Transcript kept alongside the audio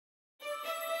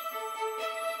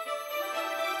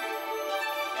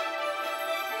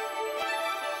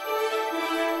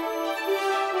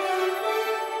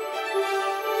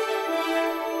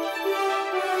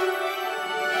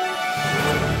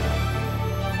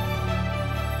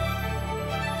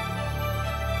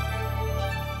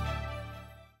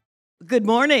Good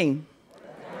morning.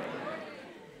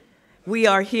 We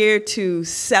are here to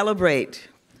celebrate,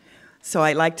 so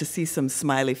I like to see some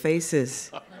smiley faces.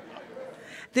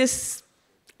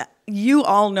 You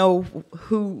all know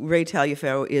who Ray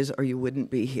Taliaferro is, or you wouldn't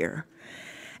be here.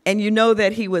 And you know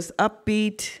that he was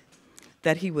upbeat,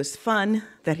 that he was fun,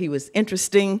 that he was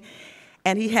interesting,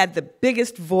 and he had the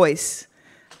biggest voice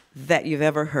that you've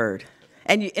ever heard.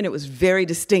 And it was very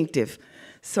distinctive.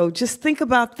 So just think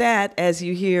about that as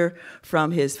you hear from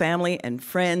his family and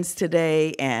friends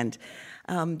today, and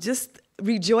just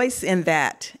rejoice in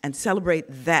that and celebrate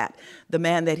that, the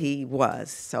man that he was.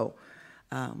 So,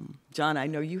 John, I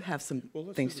know you have some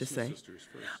things to say.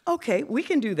 Okay, we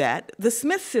can do that. The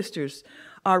Smith sisters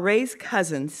are Ray's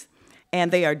cousins,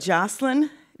 and they are Jocelyn,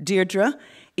 Deirdre,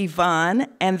 Yvonne,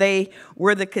 and they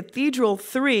were the Cathedral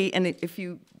Three. And if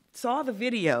you saw the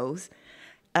videos,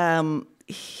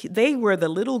 they were the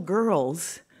little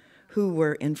girls who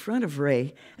were in front of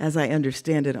Ray, as I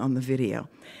understand it on the video.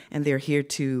 And they're here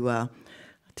to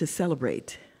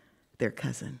celebrate their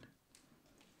cousin.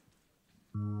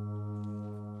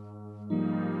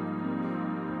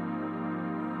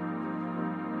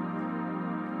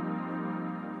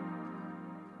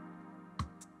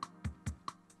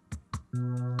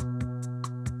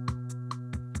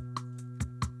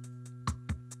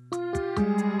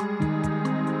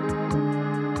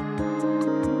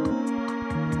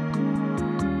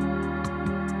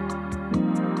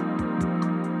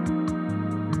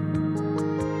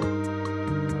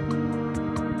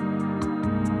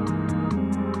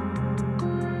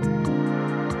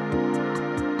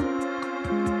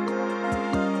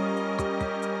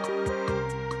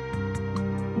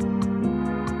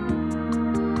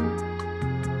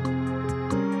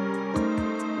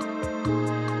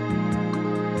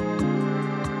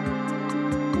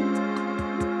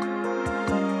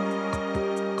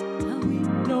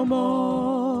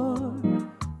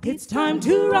 It's time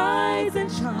to rise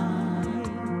and shine.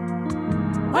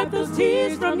 Wipe those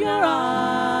tears from your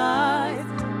eyes.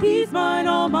 He's mine,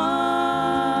 all mine.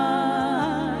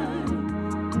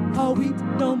 I'll weep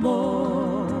no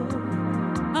more.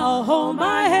 I'll hold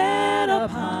my head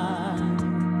up high.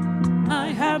 I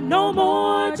have no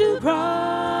more to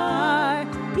cry.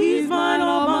 He's mine,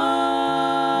 all mine.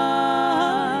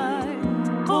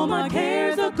 All my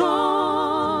cares are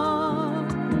gone.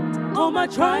 All my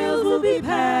trials will be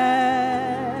past.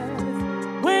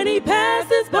 When he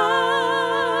passes by,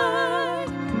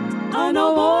 I'll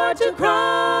no more to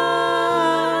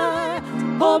cry.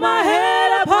 Hold my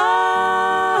head up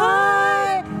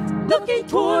high, looking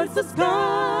towards the sky.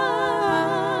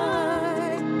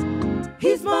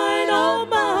 He's mine, all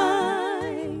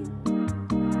mine.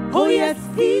 Oh yes,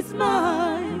 he's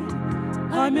mine.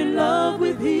 I'm in love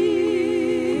with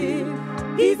him.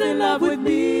 He's in love with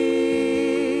me.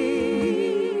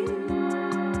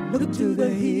 Look to the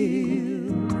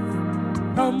hills,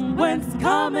 from whence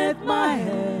cometh my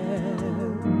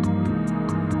help.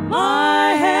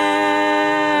 My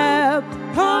help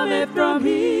cometh from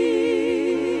him.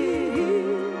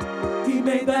 He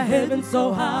made the heavens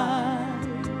so high.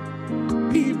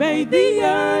 He made the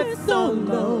earth so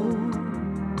low.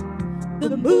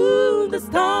 The moon, the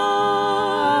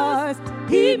stars,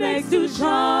 he makes to shine.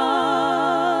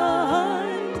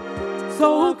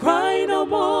 So cry no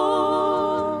more.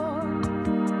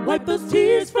 Wipe those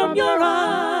tears from your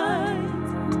eyes.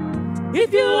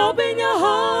 If you open your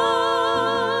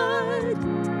heart,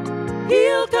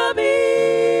 he'll come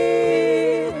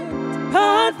in.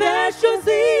 Confess your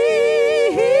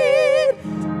sin,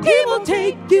 he will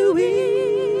take you in.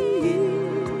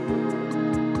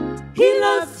 He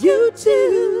loves you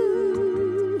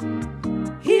too.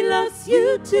 He loves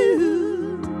you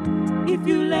too. If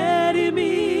you let him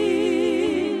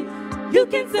in, you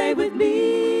can say with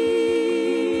me,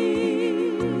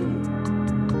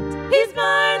 he's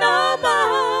mine, all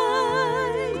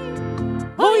mine.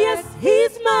 Oh yes,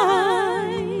 he's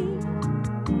mine.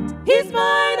 He's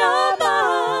mine, all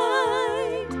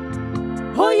mine.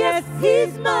 Oh yes,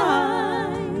 he's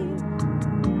mine.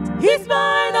 He's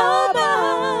mine, all mine.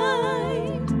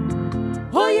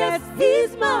 Oh yes,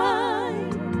 he's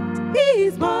mine.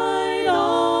 He's mine,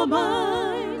 all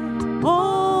mine.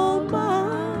 All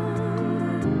mine.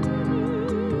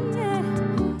 Yeah.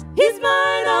 He's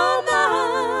mine, all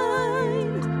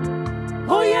mine.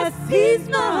 Oh yes, he's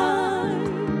mine.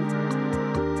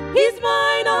 He's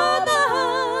mine, all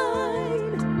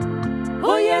mine.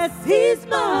 Oh yes, he's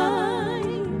mine.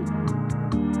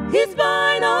 He's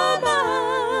mine, all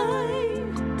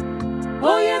mine.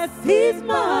 Oh yes, he's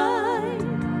mine.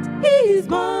 He's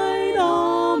mine,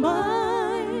 all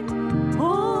mine.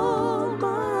 All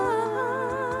mine.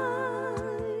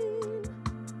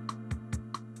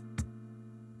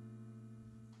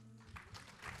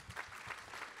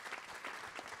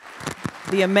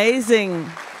 the amazing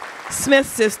Smith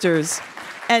sisters.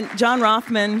 And John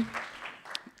Rothman,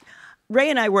 Ray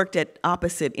and I worked at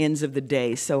opposite ends of the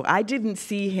day, so I didn't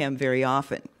see him very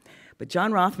often. But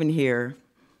John Rothman here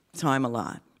saw him a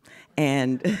lot.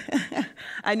 And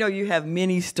I know you have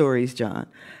many stories, John,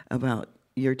 about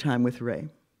your time with Ray.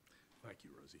 Thank you,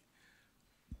 Rosie.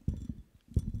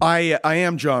 I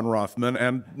am John Rothman,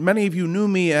 and many of you knew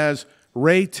me as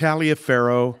Ray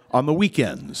Taliaferro on the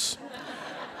weekends.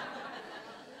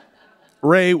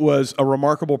 Ray was a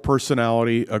remarkable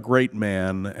personality, a great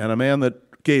man, and a man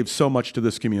that gave so much to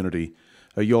this community.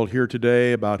 You'll hear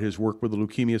today about his work with the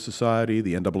Leukemia Society,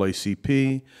 the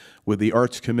NAACP, with the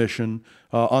Arts Commission.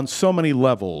 On so many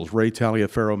levels, Ray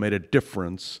Taliaferro made a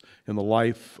difference in the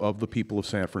life of the people of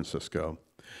San Francisco.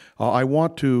 I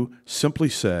want to simply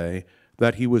say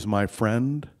that he was my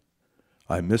friend.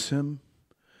 I miss him.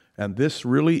 And this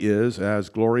really is, as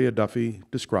Gloria Duffy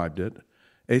described it,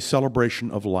 a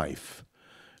celebration of life.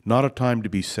 Not a time to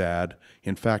be sad.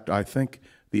 In fact, I think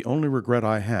the only regret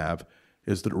I have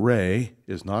is that Ray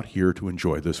is not here to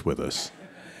enjoy this with us.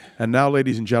 And now,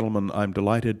 ladies and gentlemen, I'm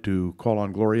delighted to call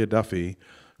on Gloria Duffy,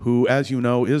 who, as you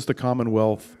know, is the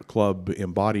Commonwealth Club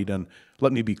embodied. And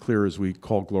let me be clear as we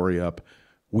call Gloria up,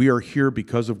 we are here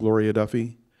because of Gloria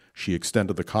Duffy. She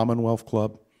extended the Commonwealth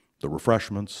Club, the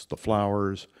refreshments, the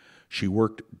flowers. She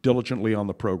worked diligently on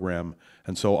the program,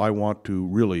 and so I want to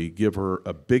really give her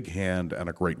a big hand and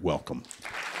a great welcome.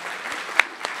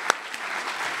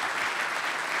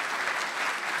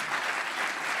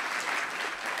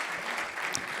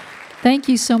 Thank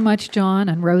you so much, John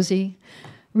and Rosie.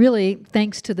 Really,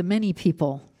 thanks to the many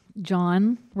people,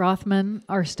 John Rothman,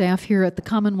 our staff here at the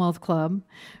Commonwealth Club,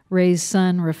 Ray's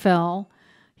son, Raphael,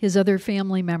 his other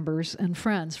family members and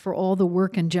friends for all the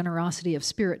work and generosity of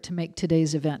spirit to make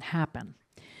today's event happen.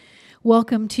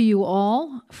 Welcome to you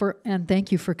all, and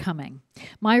thank you for coming.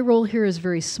 My role here is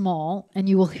very small, and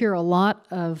you will hear a lot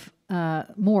of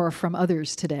more from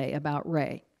others today about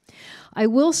Ray. I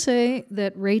will say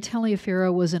that Ray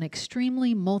Taliaferro was an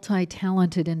extremely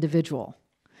multi-talented individual.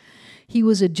 He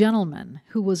was a gentleman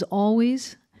who was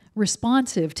always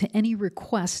responsive to any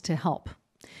request to help.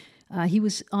 He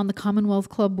was on the Commonwealth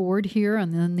Club board here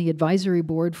and then the advisory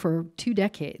board for 2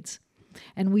 decades.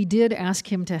 And we did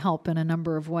ask him to help in a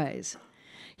number of ways.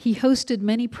 He hosted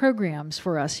many programs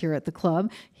for us here at the club.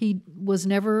 He was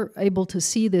never able to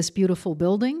see this beautiful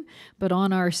building, but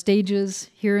on our stages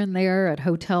here and there at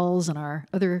hotels and our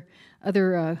other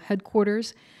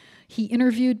headquarters, he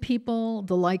interviewed people,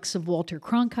 the likes of Walter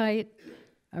Cronkite,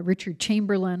 Richard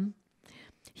Chamberlain.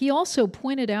 He also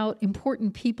pointed out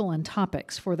important people and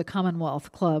topics for the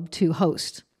Commonwealth Club to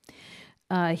host.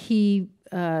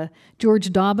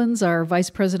 George Dobbins, our Vice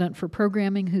President for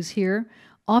Programming, who's here,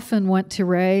 often went to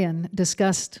Ray and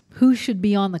discussed who should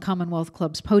be on the Commonwealth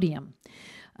Club's podium.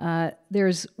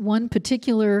 There's one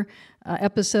particular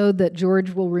episode that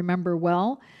George will remember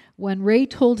well, when Ray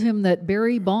told him that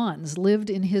Barry Bonds lived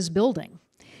in his building,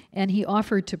 and he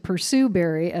offered to pursue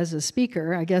Barry as a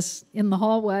speaker, I guess in the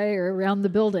hallway or around the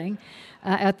building,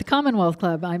 at the Commonwealth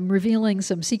Club. I'm revealing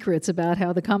some secrets about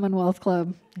how the Commonwealth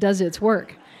Club does its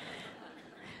work.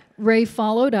 Ray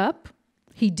followed up.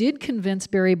 He did convince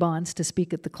Barry Bonds to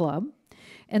speak at the club,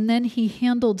 and then he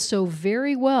handled so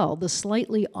very well the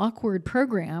slightly awkward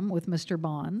program with Mr.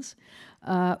 Bonds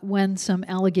when some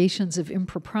allegations of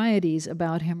improprieties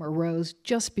about him arose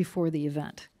just before the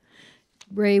event.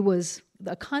 Ray was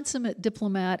a consummate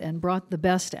diplomat and brought the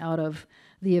best out of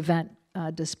the event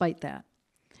despite that.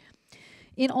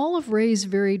 In all of Ray's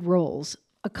varied roles,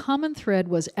 a common thread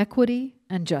was equity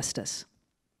and justice.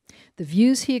 The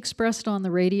views he expressed on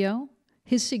the radio,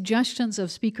 his suggestions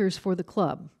of speakers for the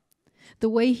club, the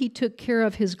way he took care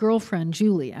of his girlfriend,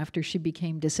 Julie, after she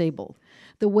became disabled,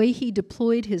 the way he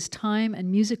deployed his time and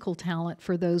musical talent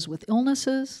for those with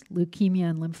illnesses, leukemia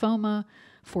and lymphoma,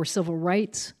 for civil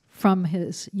rights, from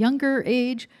his younger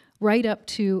age right up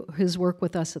to his work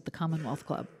with us at the Commonwealth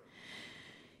Club.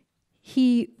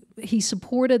 He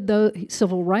supported the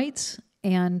civil rights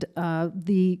and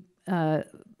the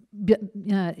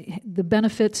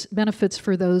benefits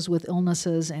for those with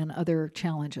illnesses and other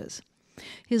challenges.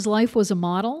 His life was a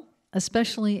model,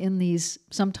 especially in these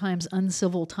sometimes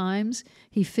uncivil times.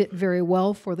 He fit very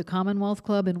well for the Commonwealth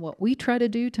Club and what we try to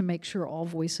do to make sure all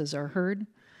voices are heard.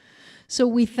 So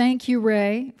we thank you,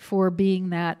 Ray, for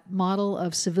being that model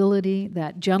of civility,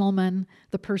 that gentleman,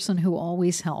 the person who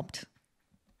always helped.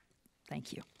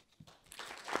 Thank you.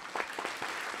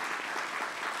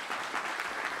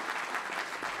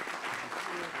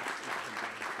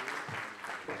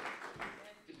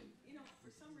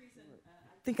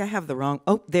 I think I have the wrong,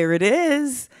 oh, there it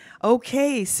is.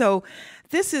 Okay, so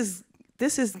this is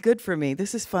good for me.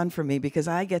 This is fun for me because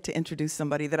I get to introduce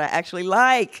somebody that I actually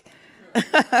like.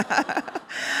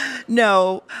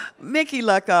 No, Mickey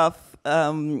Luckoff,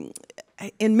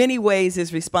 in many ways,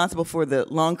 is responsible for the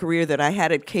long career that I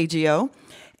had at KGO,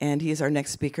 and he is our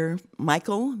next speaker,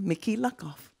 Mickey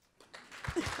Luckoff.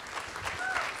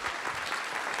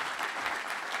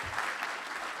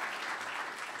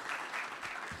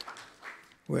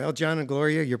 Well, John and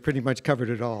Gloria, you're pretty much covered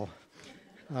it all.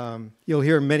 You'll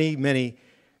hear many, many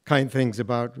kind things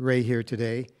about Ray here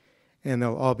today, and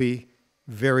they'll all be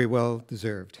very well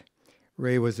deserved.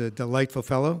 Ray was a delightful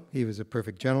fellow. He was a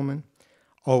perfect gentleman,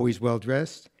 always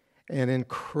well-dressed, and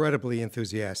incredibly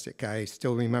enthusiastic. I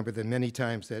still remember the many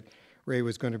times that Ray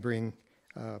was going to bring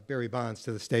Barry Bonds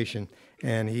to the station,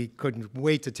 and he couldn't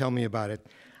wait to tell me about it.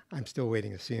 I'm still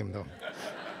waiting to see him, though.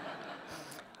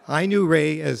 I knew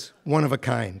Ray as one of a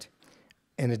kind.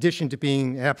 In addition to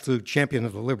being an absolute champion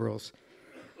of the liberals,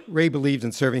 Ray believed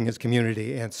in serving his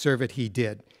community, and serve it he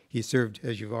did. He served,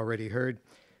 as you've already heard,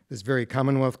 this very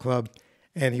Commonwealth Club,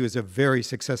 and he was a very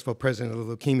successful president of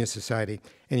the Leukemia Society,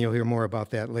 and you'll hear more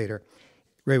about that later.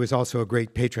 Ray was also a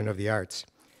great patron of the arts.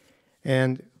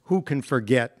 And who can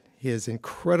forget his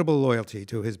incredible loyalty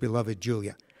to his beloved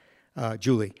Julie?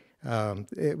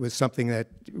 It was something that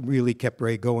really kept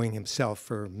Ray going himself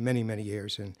for many, many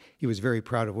years, and he was very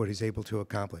proud of what he's able to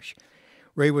accomplish.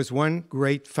 Ray was one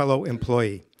great fellow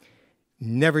employee.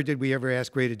 Never did we ever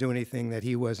ask Ray to do anything that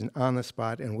he wasn't on the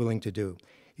spot and willing to do.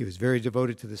 He was very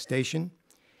devoted to the station.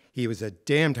 He was a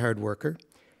damned hard worker.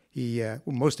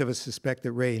 Most of us suspect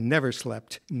that Ray never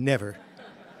slept, never.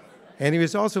 And he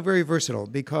was also very versatile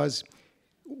because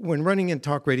when running a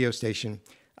talk radio station,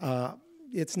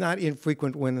 it's not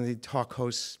infrequent when the talk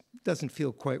host doesn't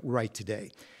feel quite right today.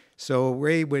 So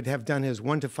Ray would have done his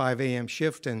 1 to 5 a.m.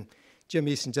 shift, and Jim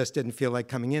Easton just didn't feel like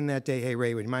coming in that day. Hey,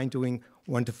 Ray, would you mind doing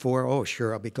 1 to 4? Oh,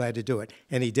 sure, I'll be glad to do it.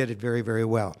 And he did it very, very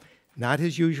well. Not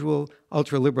his usual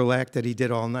ultra-liberal act that he did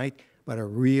all night, but a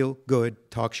real good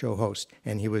talk show host,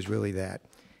 and he was really that.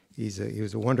 He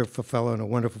was a wonderful fellow and a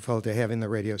wonderful fellow to have in the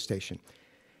radio station.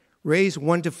 Ray's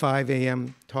 1 to 5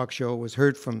 a.m. talk show was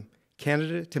heard from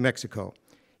Canada to Mexico.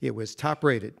 It was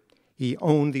top-rated. He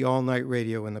owned the all-night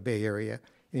radio in the Bay Area,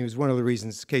 and he was one of the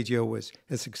reasons KGO was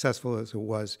as successful as it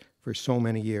was for so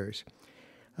many years.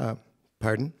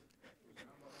 Pardon?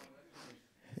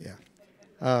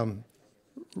 Yeah.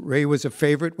 Ray was a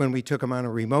favorite when we took him on a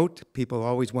remote. People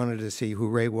always wanted to see who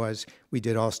Ray was. We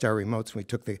did all-star remotes, and we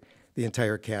took the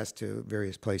entire cast to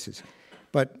various places.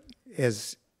 But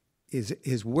as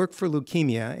his work for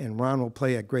leukemia, and Ron will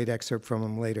play a great excerpt from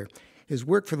him later, his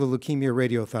work for the Leukemia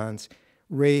Radiothons,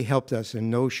 Ray helped us in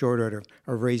no short order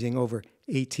of raising over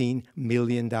 $18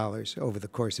 million over the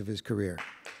course of his career.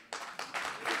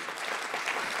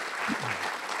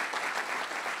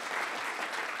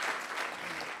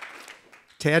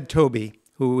 Tad Toby,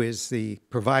 who is the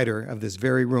provider of this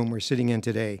very room we're sitting in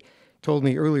today, told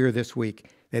me earlier this week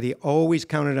that he always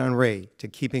counted on Ray to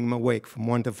keep him awake from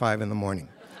 1 to 5 in the morning.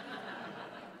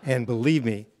 And believe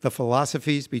me, the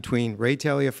philosophies between Ray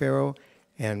Taliaferro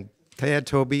and Tad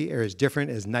Toby are as different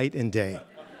as night and day.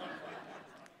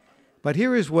 But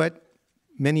here is what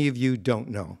many of you don't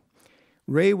know.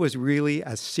 Ray was really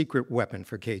a secret weapon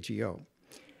for KGO.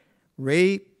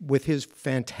 Ray, with his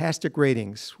fantastic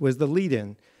ratings, was the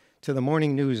lead-in to the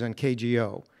morning news on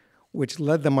KGO, which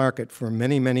led the market for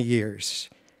many, many years.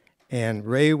 And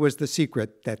Ray was the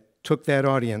secret that took that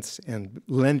audience and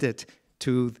lent it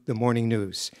to the morning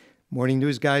news. Morning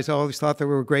news guys always thought they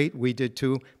were great. We did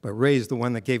too, but Ray's the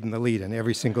one that gave them the lead-in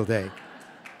every single day.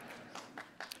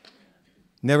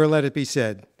 Never let it be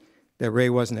said that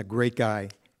Ray wasn't a great guy,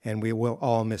 and we will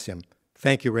all miss him.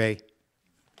 Thank you, Ray.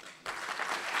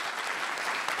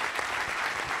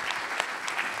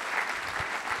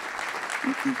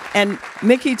 And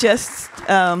Mickey just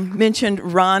mentioned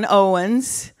Ron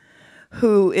Owens,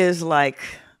 who is like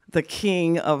the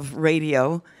king of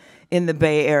radio in the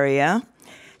Bay Area.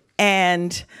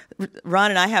 And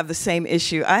Ron and I have the same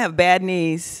issue. I have bad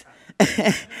knees,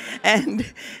 and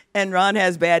Ron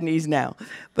has bad knees now.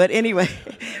 But anyway,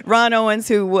 Ron Owens,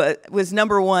 who was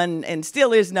number one and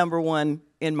still is number one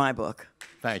in my book.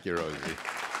 Thank you, Rosie.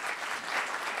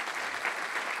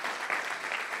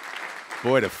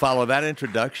 Boy, to follow that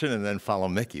introduction and then follow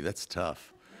Mickey, that's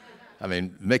tough. I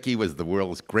mean, Mickey was the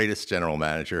world's greatest general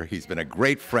manager. He's been a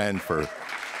great friend for...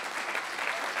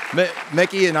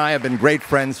 Mickey and I have been great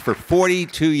friends for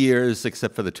 42 years,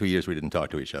 except for the 2 years we didn't talk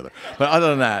to each other. But other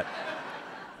than that,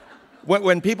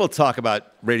 when people talk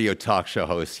about radio talk show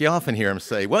hosts, you often hear them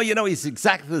say, well, you know, he's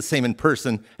exactly the same in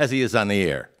person as he is on the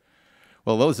air.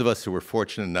 Well, those of us who were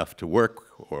fortunate enough to work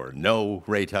or know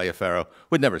Ray Taliaferro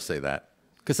would never say that.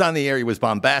 Because on the air, he was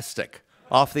bombastic.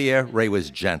 Off the air, Ray was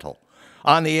gentle.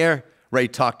 On the air, Ray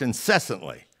talked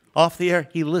incessantly. Off the air,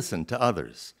 he listened to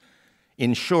others.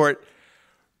 In short,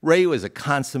 Ray was a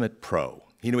consummate pro.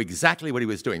 He knew exactly what he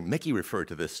was doing. Mickey referred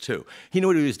to this too. He knew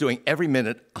what he was doing every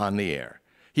minute on the air.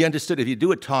 He understood if you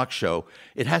do a talk show,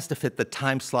 it has to fit the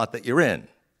time slot that you're in.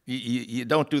 You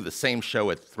don't do the same show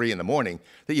at 3 in the morning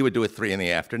that you would do at 3 in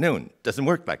the afternoon. It doesn't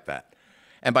work like that.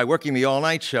 And by working the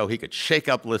all-night show, he could shake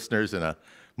up listeners in a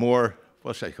more,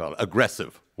 what should I call it,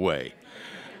 aggressive way.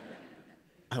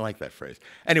 I like that phrase.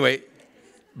 Anyway,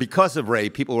 because of Ray,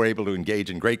 people were able to engage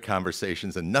in great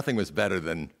conversations, and nothing was better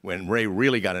than when Ray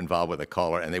really got involved with a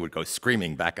caller and they would go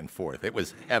screaming back and forth. It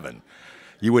was heaven.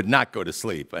 You would not go to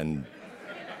sleep. And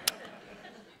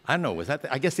I don't know, was that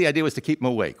I guess the idea was to keep him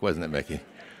awake, wasn't it, Mickey?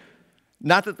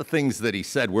 Not that the things that he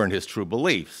said weren't his true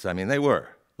beliefs. I mean, they were.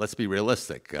 Let's be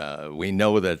realistic. We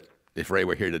know that if Ray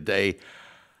were here today,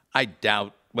 I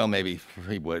doubt, well, maybe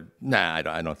he would. Nah,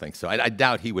 I don't think so. I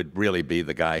doubt he would really be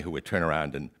the guy who would turn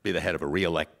around and be the head of a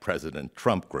re-elect President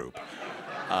Trump group.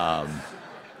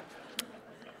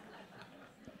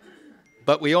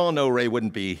 But we all know Ray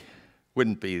wouldn't be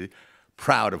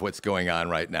proud of what's going on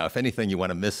right now. If anything you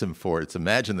want to miss him for, it's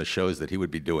imagine the shows that he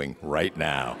would be doing right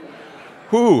now.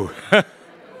 Whew.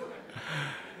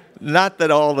 Not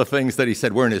that all the things that he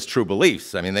said weren't his true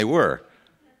beliefs. I mean, they were.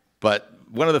 But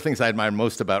one of the things I admire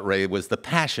most about Ray was the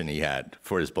passion he had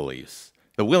for his beliefs,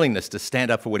 the willingness to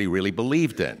stand up for what he really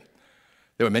believed in.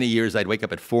 There were many years I'd wake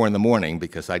up at 4 in the morning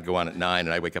because I'd go on at 9,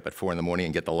 and I'd wake up at 4 in the morning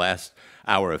and get the last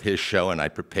hour of his show, and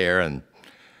I'd prepare, and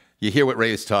you hear what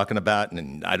Ray is talking about,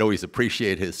 and I'd always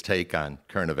appreciate his take on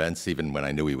current events, even when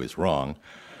I knew he was wrong.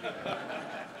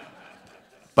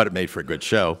 But it made for a good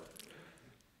show.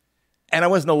 And I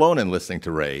wasn't alone in listening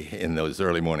to Ray in those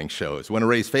early morning shows. One of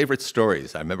Ray's favorite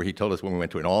stories, I remember he told us when we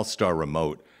went to an all-star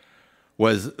remote,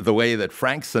 was the way that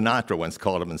Frank Sinatra once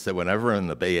called him and said, whenever in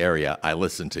the Bay Area, I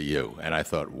listen to you. And I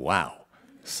thought, wow,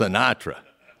 Sinatra.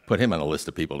 Put him on a list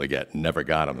of people to get. Never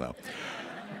got him, though.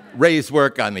 Ray's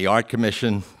work on the Art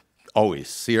Commission, always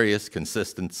serious,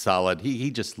 consistent, solid.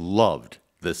 He just loved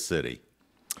this city.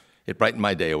 It brightened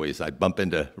my day always. I'd bump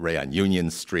into Ray on Union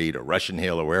Street or Russian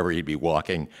Hill or wherever he'd be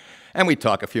walking, and we'd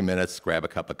talk a few minutes, grab a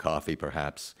cup of coffee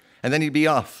perhaps, and then he'd be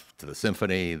off to the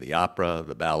symphony, the opera,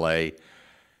 the ballet.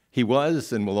 He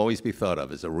was and will always be thought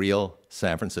of as a real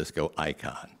San Francisco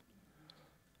icon.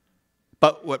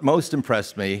 But what most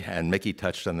impressed me, and Mickey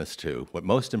touched on this too, what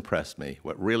most impressed me,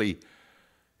 what really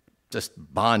just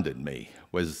bonded me,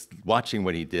 was watching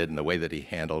what he did and the way that he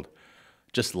handled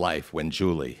just life when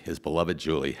Julie, his beloved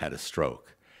Julie, had a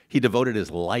stroke. He devoted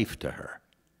his life to her.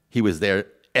 He was there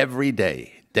every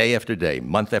day, day after day,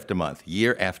 month after month,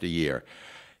 year after year.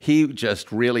 He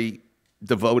just really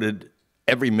devoted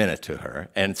every minute to her,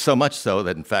 and so much so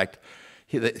that, in fact,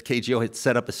 the KGO had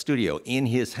set up a studio in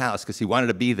his house because he wanted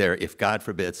to be there if, God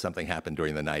forbid, something happened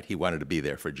during the night. He wanted to be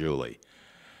there for Julie.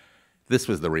 This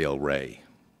was the real Ray.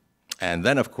 And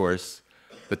then, of course,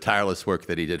 the tireless work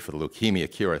that he did for the Leukemia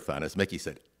Cure-a-thon. As Mickey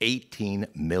said,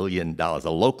 $18 million, a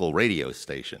local radio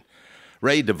station.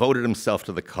 Ray devoted himself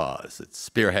to the cause. It's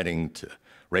spearheading to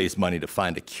raise money to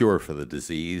find a cure for the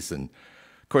disease. And,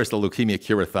 of course, the Leukemia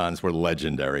Cure-a-thons were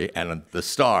legendary, and the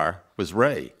star was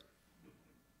Ray.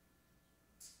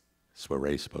 This is where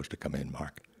Ray's supposed to come in,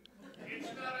 Mark.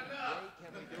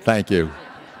 Thank you.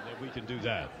 We can do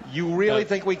that. You really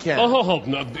think we can? Oh,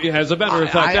 no, as a matter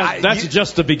of fact, that's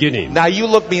just the beginning. Now, you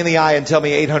look me in the eye and tell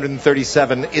me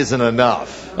 837 isn't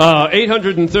enough.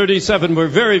 837, we're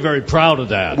very, very proud of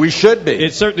that. We should be.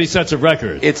 It certainly sets a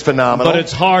record. It's phenomenal. But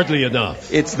it's hardly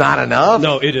enough. It's not enough?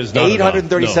 No, it is not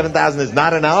 837,000 is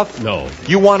not enough? No.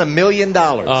 You want $1 million?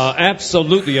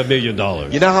 Absolutely $1 million.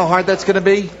 You know how hard that's going to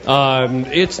be?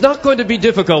 It's not going to be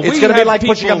difficult. It's going to be like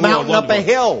pushing a mountain up a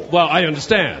hill. Well, I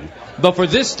understand. But for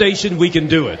this station, we can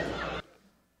do it.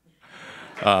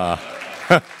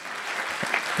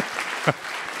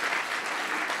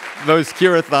 Those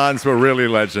Cure-a-thons were really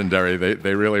legendary.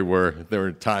 They really were. There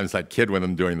were times I'd kid with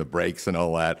them during the breaks and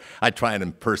all that. I'd try and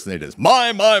impersonate his my.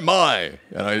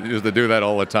 And I used to do that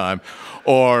all the time.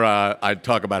 Or I'd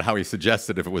talk about how he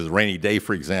suggested if it was a rainy day,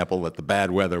 for example, that the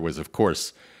bad weather was, of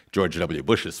course, George W.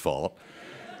 Bush's fault.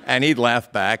 And he'd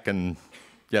laugh back, and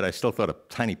yet I still thought a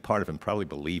tiny part of him probably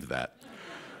believed that.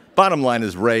 Bottom line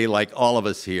is, Ray, like all of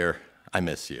us here, I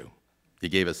miss you. You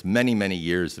gave us many, many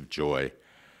years of joy.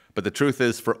 But the truth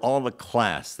is, for all the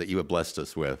class that you have blessed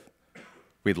us with,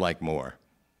 we'd like more.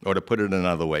 Or to put it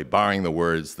another way, borrowing the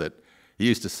words that you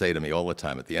used to say to me all the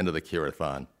time at the end of the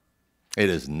Cure-a-thon, it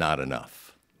is not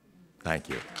enough. Thank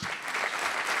you.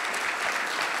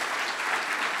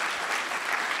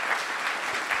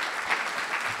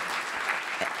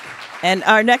 And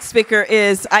our next speaker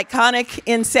is iconic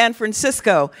in San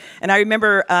Francisco. And I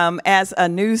remember as a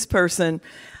news person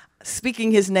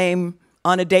speaking his name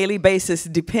on a daily basis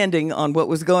depending on what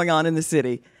was going on in the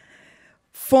city.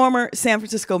 Former San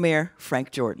Francisco Mayor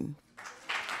Frank Jordan.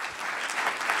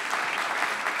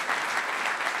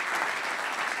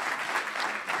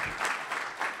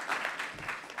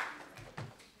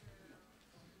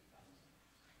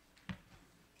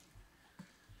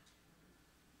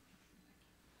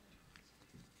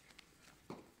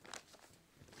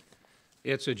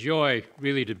 It's a joy,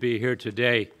 really, to be here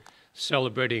today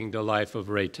celebrating the life of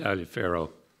Ray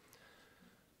Taliaferro.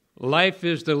 Life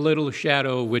is the little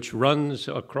shadow which runs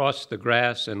across the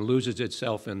grass and loses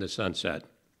itself in the sunset.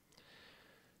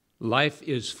 Life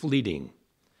is fleeting.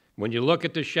 When you look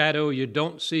at the shadow, you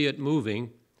don't see it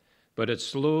moving, but it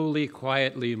slowly,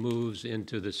 quietly moves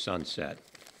into the sunset.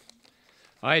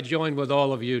 I join with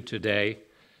all of you today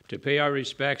to pay our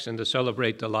respects and to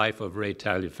celebrate the life of Ray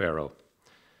Taliaferro.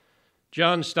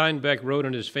 John Steinbeck wrote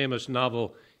in his famous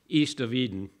novel, East of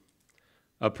Eden,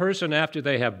 a person after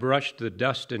they have brushed the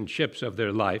dust and chips of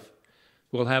their life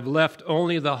will have left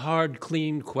only the hard,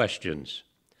 clean questions.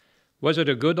 Was it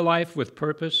a good life with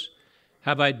purpose?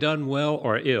 Have I done well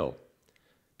or ill?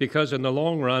 Because in the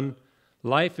long run,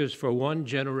 life is for one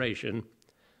generation,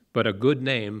 but a good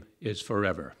name is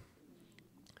forever.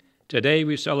 Today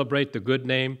we celebrate the good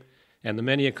name and the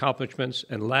many accomplishments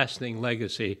and lasting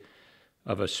legacy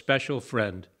of a special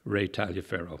friend, Ray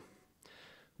Taliaferro.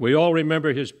 We all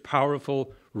remember his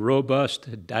powerful,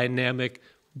 robust, dynamic,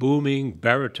 booming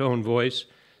baritone voice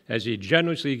as he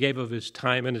generously gave of his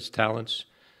time and his talents,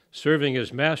 serving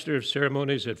as master of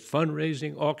ceremonies at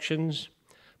fundraising auctions,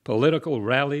 political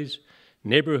rallies,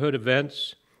 neighborhood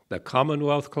events, the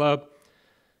Commonwealth Club,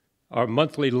 our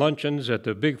monthly luncheons at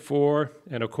the Big Four,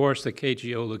 and of course the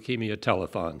KGO Leukemia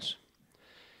Telethons.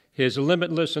 His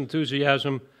limitless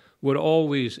enthusiasm would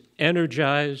always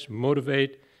energize,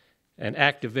 motivate, and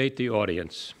activate the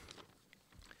audience.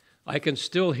 I can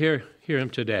still hear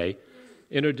him today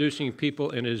introducing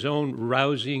people in his own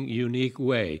rousing, unique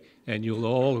way, and you'll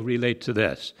all relate to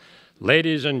this.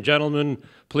 Ladies and gentlemen,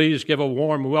 please give a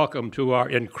warm welcome to our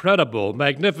incredible,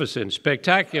 magnificent,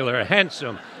 spectacular,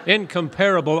 handsome,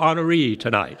 incomparable honoree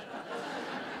tonight.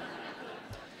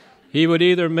 He would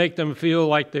either make them feel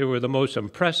like they were the most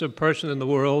impressive person in the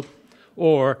world,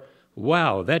 or,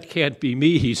 wow, that can't be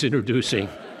me he's introducing.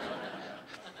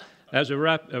 As a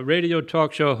radio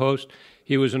talk show host,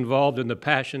 he was involved in the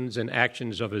passions and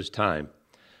actions of his time.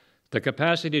 The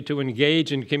capacity to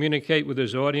engage and communicate with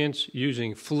his audience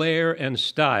using flair and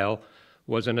style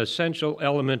was an essential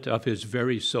element of his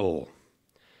very soul.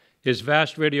 His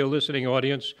vast radio listening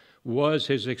audience was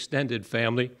his extended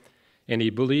family, and he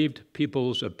believed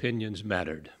people's opinions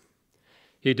mattered.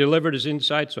 He delivered his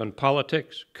insights on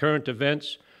politics, current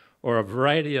events, or a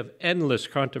variety of endless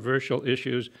controversial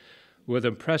issues with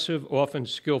impressive, often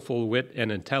skillful wit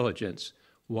and intelligence.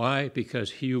 Why?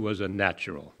 Because he was a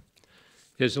natural.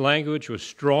 His language was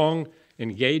strong,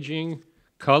 engaging,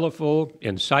 colorful,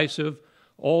 incisive,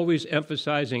 always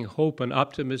emphasizing hope and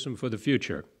optimism for the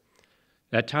future.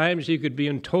 At times he could be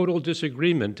in total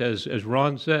disagreement, as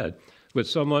Ron said, with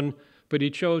someone, but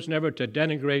he chose never to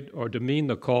denigrate or demean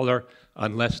the caller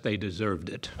unless they deserved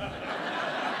it.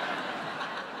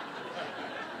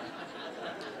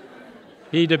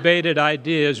 He debated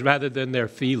ideas rather than their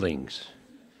feelings.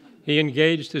 He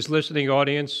engaged his listening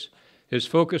audience. His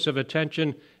focus of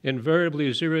attention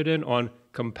invariably zeroed in on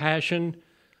compassion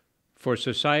for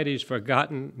societies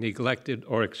forgotten, neglected,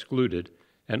 or excluded,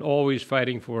 and always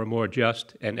fighting for a more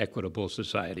just and equitable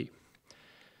society.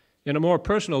 In a more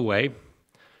personal way,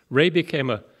 Ray became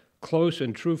a close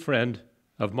and true friend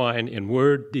of mine in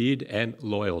word, deed, and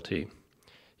loyalty.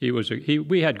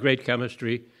 We had great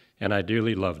chemistry, and I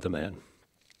dearly loved the man.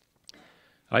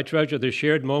 I treasure the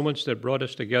shared moments that brought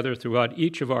us together throughout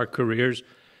each of our careers,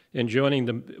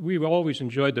 we've always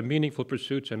enjoyed the meaningful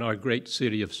pursuits in our great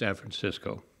city of San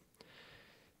Francisco.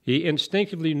 He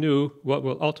instinctively knew what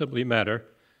will ultimately matter,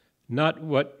 not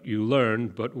what you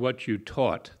learned, but what you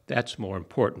taught. That's more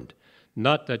important.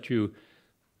 Not that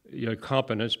your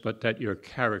competence, but that your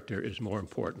character is more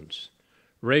important.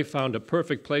 Ray found a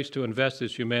perfect place to invest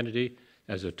his humanity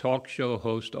as a talk show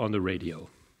host on the radio.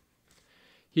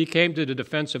 He came to the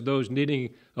defense of those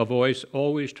needing a voice,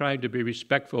 always trying to be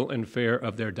respectful and fair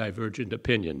of their divergent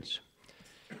opinions.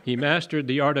 He mastered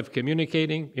the art of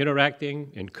communicating, interacting,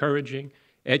 encouraging,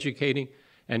 educating,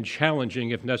 and challenging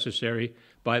if necessary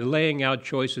by laying out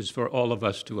choices for all of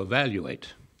us to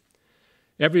evaluate.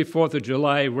 Every 4th of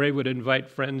July, Ray would invite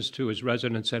friends to his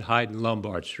residence at Hyde and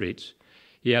Lombard Streets.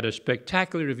 He had a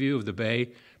spectacular view of the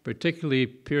bay, particularly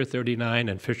Pier 39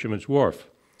 and Fisherman's Wharf.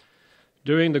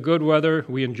 During the good weather,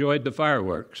 we enjoyed the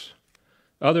fireworks.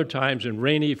 Other times, in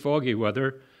rainy, foggy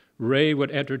weather, Ray would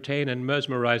entertain and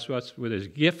mesmerize us with his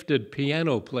gifted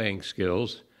piano-playing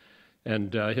skills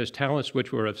and his talents,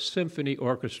 which were of symphony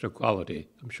orchestra quality.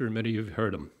 I'm sure many of you have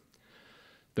heard him.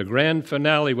 The grand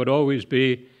finale would always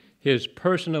be his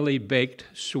personally baked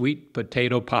sweet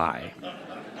potato pie,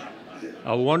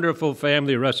 a wonderful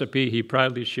family recipe he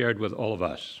proudly shared with all of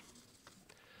us.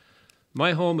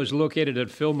 My home is located at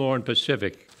Fillmore and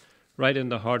Pacific, right in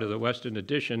the heart of the Western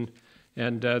Addition,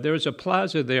 and there's a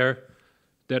plaza there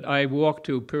that I walk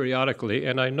to periodically,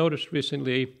 and I noticed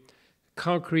recently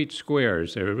concrete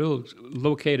squares. They're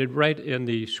located right in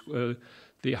the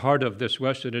heart of this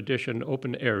Western Addition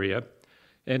open area,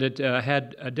 and it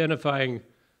had identifying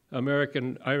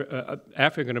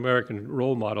African-American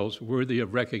role models worthy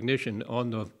of recognition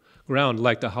on the ground,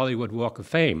 like the Hollywood Walk of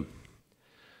Fame.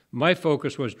 My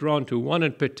focus was drawn to one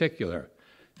in particular,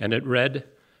 and it read,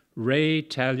 Ray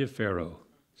Taliaferro,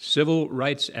 civil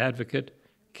rights advocate,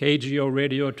 KGO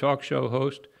radio talk show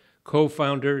host,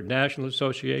 co-founder, National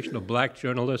Association of Black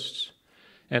Journalists,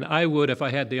 and I would, if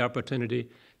I had the opportunity,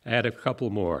 add a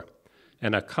couple more.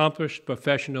 An accomplished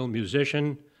professional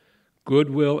musician,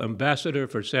 goodwill ambassador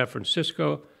for San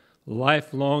Francisco,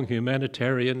 lifelong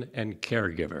humanitarian and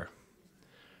caregiver.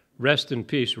 Rest in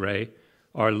peace, Ray.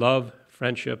 Our love,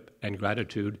 friendship, and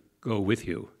gratitude go with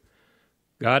you.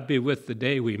 God be with the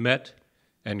day we met,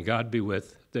 and God be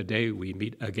with the day we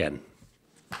meet again.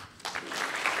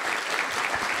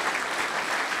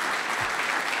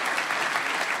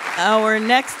 Our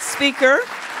next speaker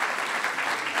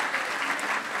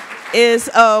is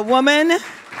a woman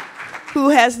who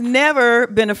has never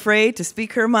been afraid to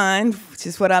speak her mind, which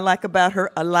is what I like about her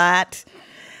a lot.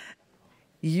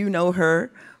 You know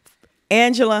her.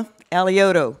 Angela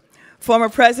Alioto, former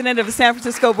president of the San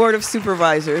Francisco Board of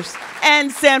Supervisors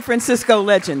and San Francisco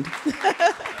legend.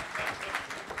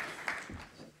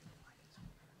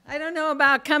 I don't know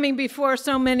about coming before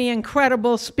so many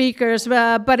incredible speakers,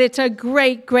 but it's a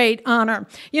great, great honor.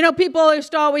 You know, people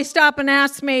used to always stop and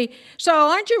ask me, so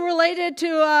aren't you related to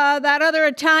that other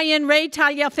Italian, Ray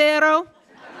Taliaferro?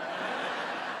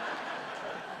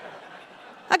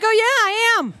 I go, yeah,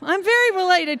 I am. I'm very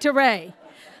related to Ray.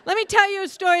 Let me tell you a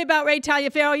story about Ray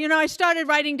Taliaferro. You know, I started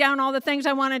writing down all the things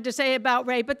I wanted to say about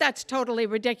Ray, but that's totally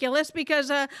ridiculous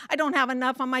because I don't have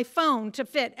enough on my phone to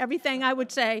fit everything I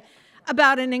would say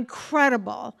about an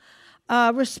incredible,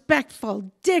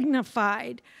 respectful,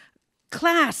 dignified,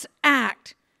 class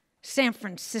act San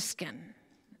Franciscan.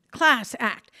 Class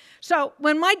act. So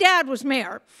when my dad was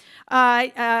mayor,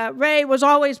 Ray was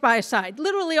always by his side,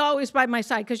 literally always by my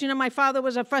side, because, you know, my father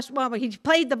was he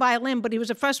played the violin, but he was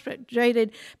a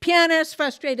frustrated pianist,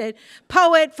 frustrated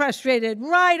poet, frustrated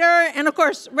writer, and of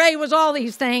course, Ray was all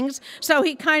these things, so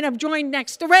he kind of joined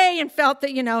next to Ray and felt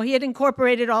that, you know, he had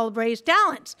incorporated all of Ray's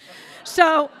talents.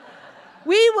 So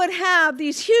we would have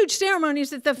these huge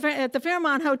ceremonies at the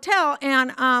Fairmont Hotel,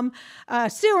 and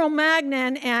Cyril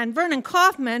Magnin and Vernon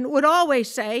Kaufman would always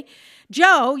say,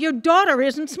 Joe, your daughter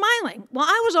isn't smiling. Well,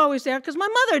 I was always there because my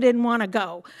mother didn't want to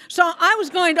go. So I was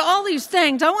going to all these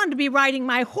things. I wanted to be riding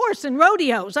my horse in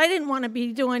rodeos. I didn't want to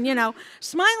be doing, you know,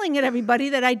 smiling at everybody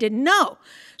that I didn't know.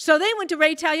 So they went to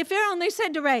Ray Taliaferro and they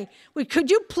said to Ray,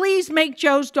 could you please make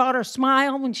Joe's daughter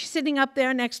smile when she's sitting up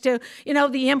there next to, you know,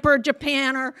 the Emperor of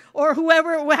Japan or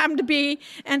whoever it happened to be.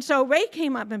 And so Ray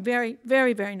came up and very,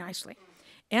 very, very nicely.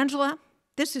 Angela,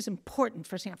 this is important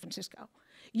for San Francisco.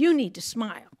 You need to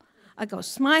smile. I go,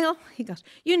 smile? He goes,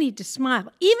 you need to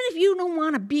smile. Even if you don't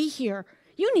want to be here,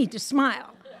 you need to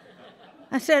smile.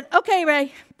 I said, okay,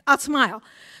 Ray, I'll smile.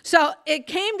 So it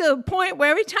came to a point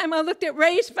where every time I looked at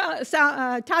Ray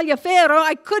Taliaferro,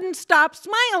 I couldn't stop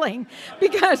smiling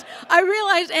because I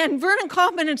realized, and Vernon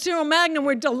Kaufman and Cyril Magnin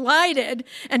were delighted,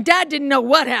 and Dad didn't know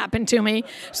what happened to me.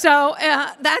 So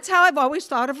that's how I've always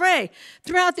thought of Ray.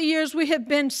 Throughout the years, we have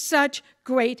been such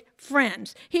great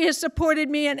friends. He has supported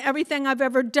me in everything I've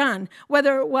ever done,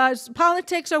 whether it was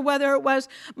politics or whether it was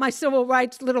my civil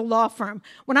rights little law firm.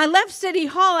 When I left City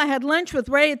Hall, I had lunch with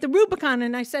Ray at the Rubicon,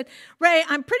 and I said, Ray,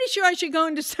 I'm pretty sure I should go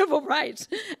into civil rights.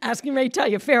 Asking Ray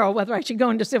Taliaferro whether I should go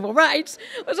into civil rights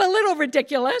was a little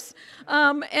ridiculous.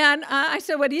 And I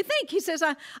said, what do you think? He says,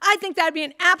 I think that'd be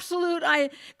an absolute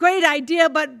great idea,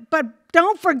 but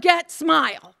don't forget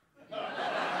smile.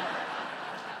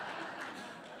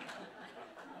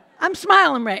 I'm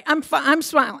smiling, Ray. I'm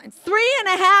smiling.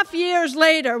 3.5 years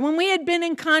later, when we had been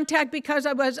in contact because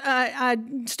I was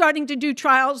starting to do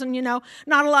trials, and,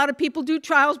 not a lot of people do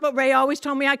trials, but Ray always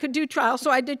told me I could do trials,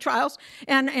 so I did trials,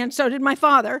 and so did my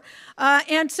father.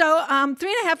 And so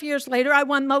 3.5 years later, I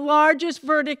won the largest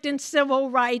verdict in civil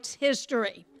rights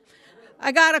history.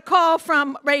 I got a call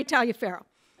from Ray Taliaferro.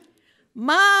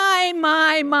 My.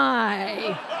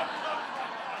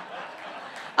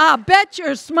 I'll bet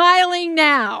you're smiling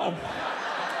now.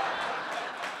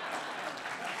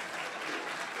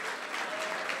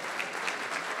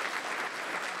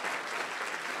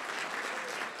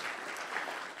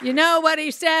 You know what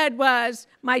he said was,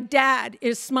 my dad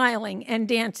is smiling and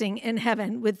dancing in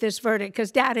heaven with this verdict,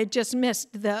 because Dad had just missed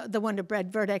the Wonder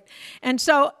Bread verdict. And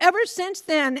so ever since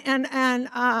then, and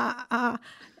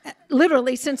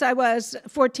literally since I was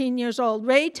 14 years old,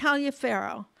 Ray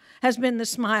Taliaferro has been the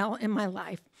smile in my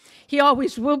life. He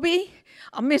always will be.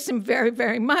 I'll miss him very,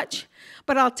 very much.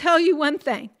 But I'll tell you one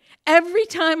thing. Every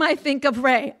time I think of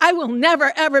Ray, I will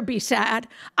never, ever be sad.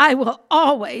 I will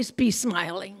always be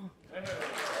smiling.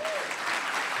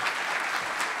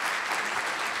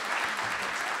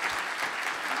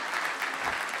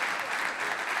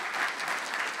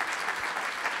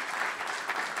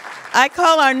 I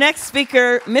call our next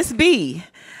speaker Miss B.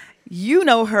 You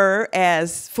know her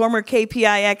as former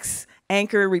KPIX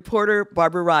anchor reporter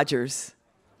Barbara Rogers.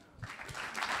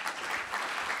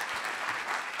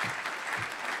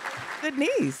 Good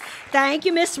knees. Thank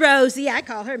you, Miss Rosie. I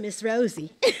call her Miss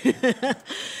Rosie.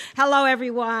 Hello,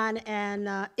 everyone,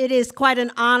 and it is quite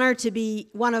an honor to be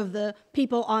one of the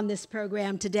people on this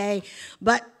program today,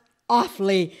 but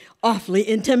awfully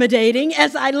intimidating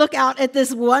as I look out at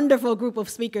this wonderful group of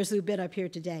speakers who've been up here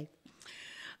today.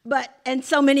 And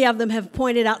so many of them have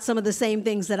pointed out some of the same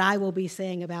things that I will be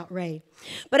saying about Ray.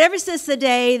 But ever since the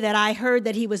day that I heard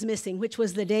that he was missing, which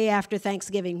was the day after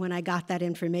Thanksgiving when I got that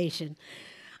information,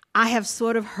 I have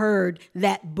sort of heard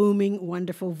that booming,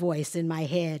 wonderful voice in my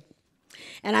head.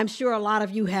 And I'm sure a lot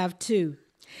of you have too.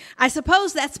 I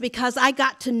suppose that's because I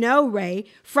got to know Ray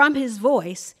from his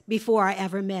voice before I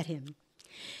ever met him.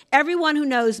 Everyone who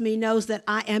knows me knows that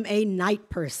I am a night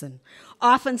person,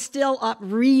 often still up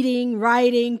reading,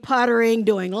 writing, puttering,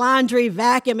 doing laundry,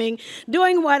 vacuuming,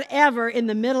 doing whatever in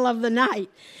the middle of the night.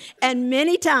 And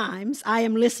many times I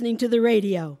am listening to the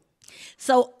radio.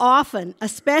 So often,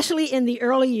 especially in the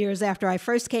early years after I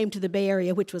first came to the Bay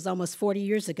Area, which was almost 40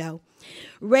 years ago,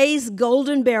 Ray's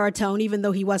golden baritone, even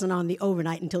though he wasn't on the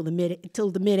overnight until the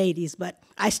mid-'80s, but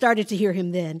I started to hear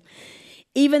him then,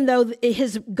 even though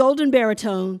his golden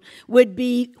baritone would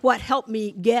be what helped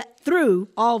me get through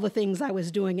all the things I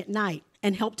was doing at night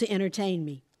and helped to entertain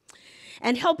me.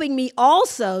 And helping me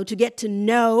also to get to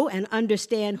know and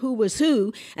understand who was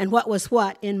who and what was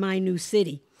what in my new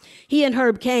city. He and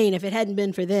Herb Cain, if it hadn't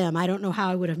been for them, I don't know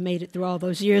how I would have made it through all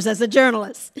those years as a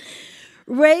journalist.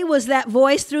 Ray was that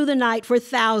voice through the night for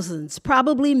thousands,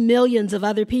 probably millions of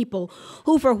other people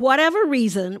who, for whatever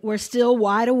reason, were still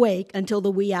wide awake until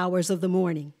the wee hours of the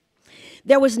morning.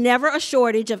 There was never a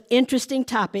shortage of interesting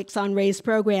topics on Ray's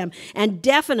program, and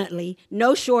definitely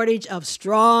no shortage of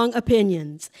strong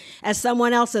opinions. As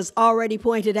someone else has already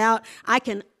pointed out, I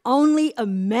can only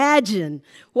imagine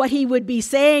what he would be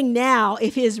saying now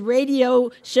if his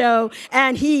radio show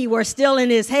and he were still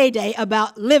in his heyday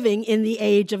about living in the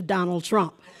age of Donald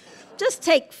Trump. Just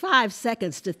take 5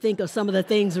 seconds to think of some of the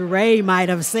things Ray might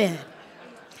have said.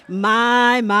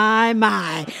 My.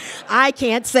 I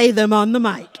can't say them on the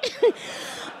mic.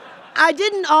 I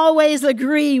didn't always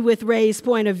agree with Ray's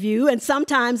point of view, and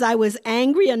sometimes I was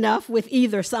angry enough with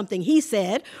either something he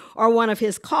said or one of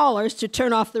his callers to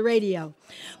turn off the radio.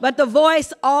 But the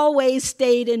voice always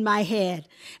stayed in my head,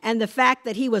 and the fact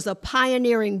that he was a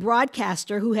pioneering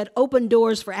broadcaster who had opened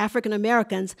doors for African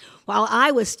Americans while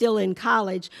I was still in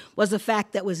college was a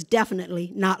fact that was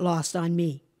definitely not lost on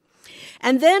me.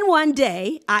 And then one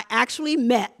day, I actually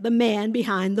met the man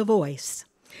behind the voice.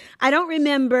 I don't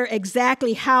remember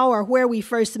exactly how or where we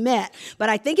first met, but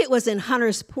I think it was in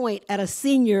Hunters Point at a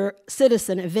senior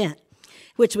citizen event,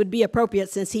 which would be appropriate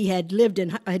since he had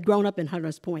grown up in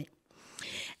Hunters Point.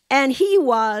 And he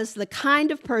was the kind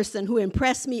of person who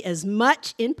impressed me as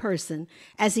much in person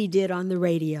as he did on the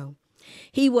radio.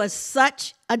 He was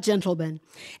such a gentleman,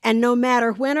 and no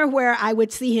matter when or where I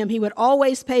would see him, he would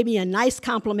always pay me a nice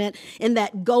compliment in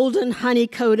that golden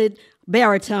honey-coated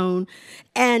baritone,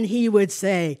 and he would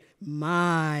say,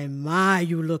 My,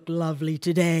 you look lovely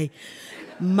today.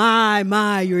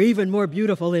 My, you're even more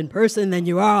beautiful in person than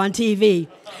you are on TV.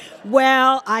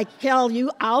 Well, I tell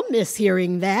you, I'll miss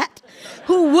hearing that.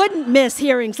 Who wouldn't miss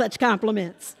hearing such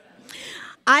compliments?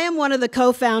 I am one of the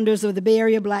co-founders of the Bay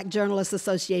Area Black Journalists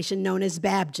Association, known as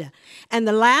BABJA. And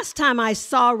the last time I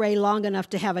saw Ray long enough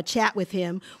to have a chat with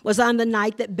him was on the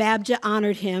night that BABJA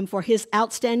honored him for his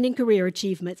outstanding career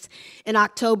achievements in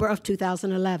October of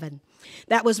 2011.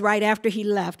 That was right after he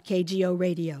left KGO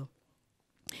Radio.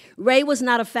 Ray was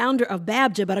not a founder of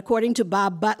BABJA, but according to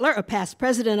Bob Butler, a past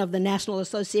president of the National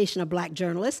Association of Black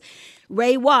Journalists,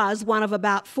 Ray was one of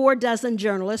about 4 dozen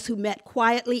journalists who met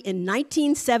quietly in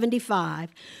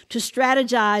 1975 to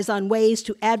strategize on ways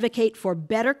to advocate for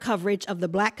better coverage of the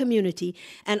black community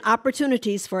and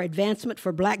opportunities for advancement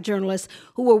for black journalists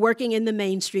who were working in the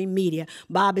mainstream media.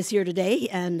 Bob is here today,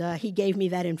 and he gave me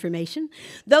that information.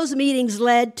 Those meetings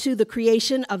led to the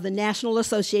creation of the National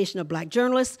Association of Black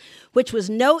Journalists, which was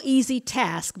no easy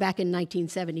task back in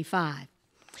 1975.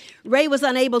 Ray was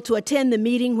unable to attend the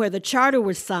meeting where the charter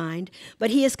was signed, but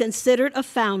he is considered a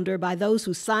founder by those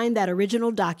who signed that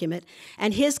original document,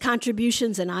 and his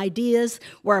contributions and ideas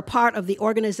were a part of the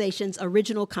organization's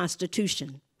original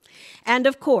constitution. And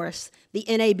of course, the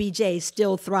NABJ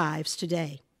still thrives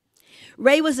today.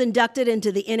 Ray was inducted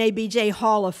into the NABJ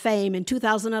Hall of Fame in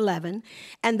 2011,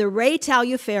 and the Ray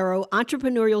Taliaferro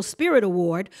Entrepreneurial Spirit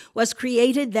Award was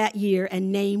created that year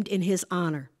and named in his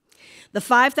honor. The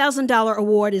 $5,000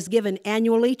 award is given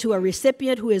annually to a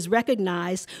recipient who is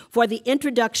recognized for the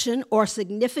introduction or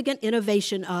significant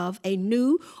innovation of a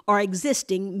new or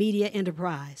existing media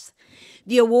enterprise.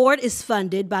 The award is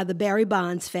funded by the Barry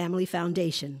Bonds Family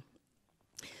Foundation.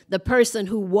 The person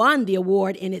who won the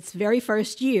award in its very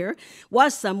first year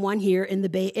was someone here in the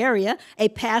Bay Area, a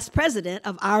past president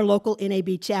of our local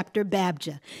NAB chapter,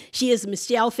 BABJA. She is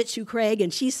Michelle Fitzhugh-Craig,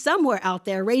 and she's somewhere out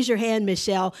there. Raise your hand,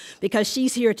 Michelle, because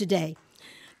she's here today.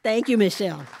 Thank you,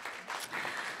 Michelle.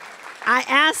 I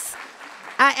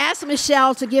asked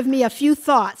Michelle to give me a few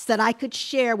thoughts that I could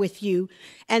share with you,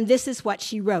 and this is what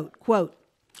she wrote, quote,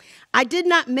 I did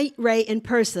not meet Ray in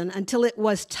person until it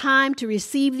was time to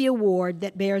receive the award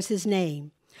that bears his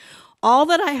name. All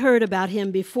that I heard about him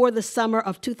before the summer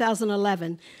of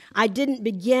 2011, I didn't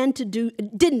begin to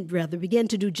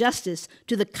do justice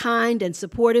to the kind and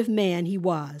supportive man he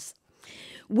was.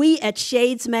 We at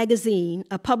Shades Magazine,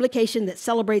 a publication that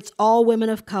celebrates all women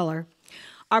of color,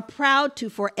 are proud to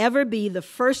forever be the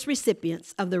first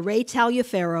recipients of the Ray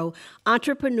Taliaferro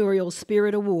Entrepreneurial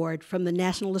Spirit Award from the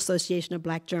National Association of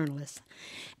Black Journalists.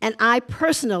 And I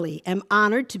personally am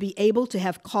honored to be able to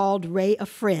have called Ray a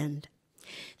friend.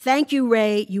 Thank you,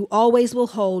 Ray. You always will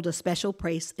hold a special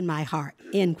place in my heart,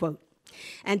 end quote.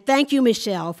 And thank you,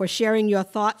 Michelle, for sharing your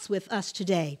thoughts with us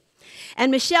today. And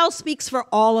Michelle speaks for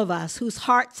all of us whose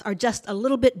hearts are just a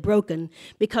little bit broken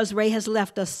because Ray has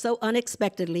left us so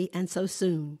unexpectedly and so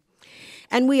soon.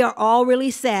 And we are all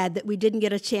really sad that we didn't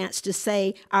get a chance to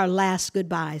say our last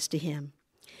goodbyes to him.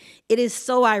 It is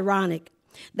so ironic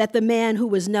that the man who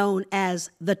was known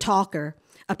as the talker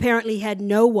apparently had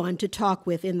no one to talk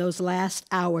with in those last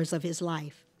hours of his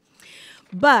life.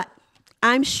 But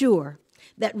I'm sure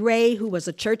that Ray, who was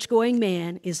a church-going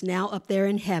man, is now up there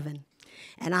in heaven.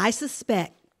 And I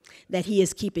suspect that he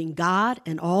is keeping God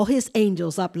and all his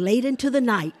angels up late into the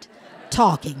night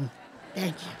talking.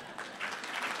 Thank you.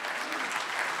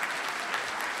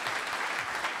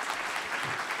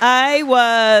 I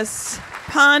was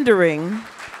pondering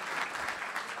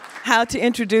how to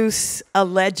introduce a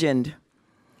legend,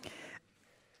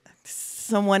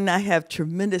 someone I have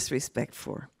tremendous respect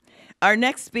for. Our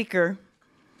next speaker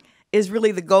is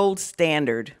really the gold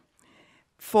standard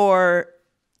for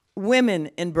women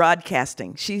in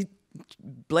broadcasting. She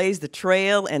blazed the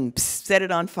trail and set it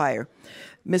on fire.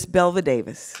 Miss Belva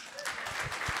Davis.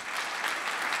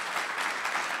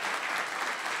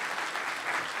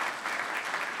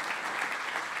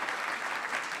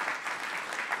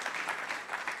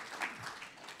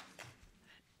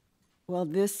 Well,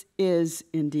 this is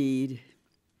indeed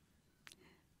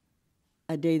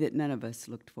a day that none of us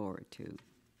looked forward to.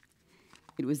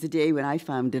 It was the day when I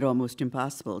found it almost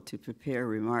impossible to prepare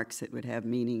remarks that would have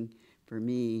meaning for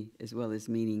me as well as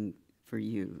meaning for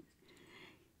you.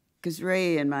 Because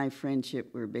Ray and my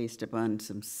friendship were based upon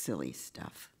some silly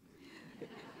stuff.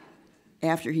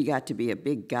 After he got to be a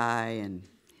big guy and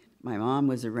my mom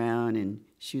was around and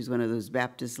she was one of those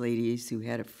Baptist ladies who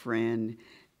had a friend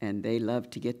and they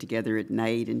loved to get together at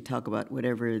night and talk about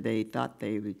whatever they thought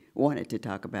they wanted to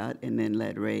talk about and then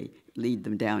let Ray lead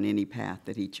them down any path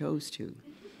that he chose to.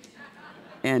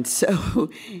 And so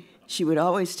she would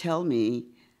always tell me,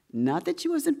 not that she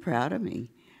wasn't proud of me,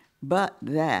 but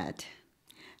that,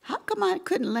 how come I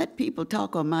couldn't let people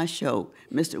talk on my show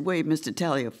the way Mr.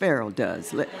 Taliaferro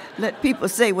does? Let people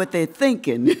say what they're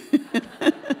thinking.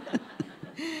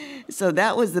 So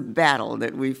that was the battle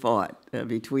that we fought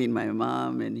between my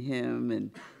mom and him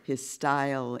and his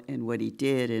style and what he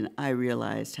did. And I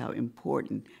realized how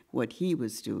important what he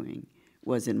was doing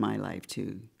was in my life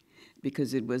too,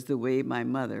 because it was the way my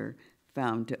mother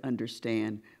found to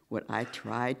understand what I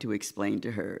tried to explain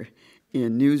to her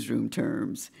in newsroom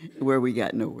terms, where we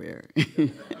got nowhere.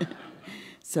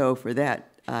 So for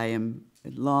that, I am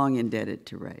long indebted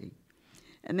to Ray.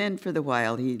 And then for the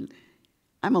while,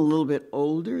 I'm a little bit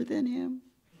older than him,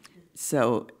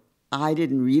 so I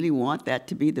didn't really want that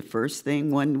to be the first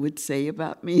thing one would say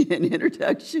about me in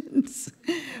introductions.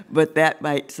 But that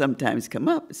might sometimes come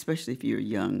up, especially if you're a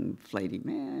young, flighty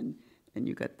man, and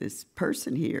you got this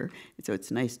person here. And so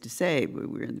it's nice to say,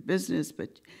 we're in the business,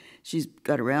 but she's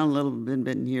got around a little bit,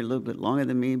 been here a little bit longer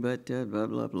than me, but blah,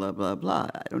 blah, blah, blah, blah.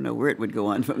 I don't know where it would go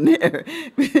on from there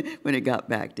when it got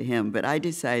back to him. But I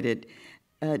decided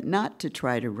not to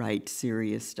try to write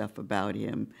serious stuff about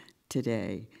him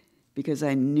today, because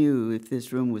I knew if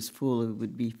this room was full, it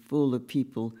would be full of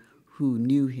people who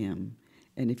knew him.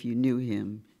 And if you knew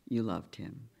him, you loved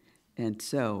him. And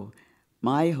so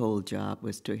my whole job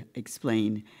was to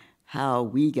explain how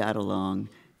we got along,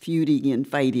 feuding and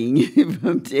fighting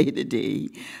from day to day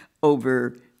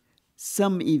over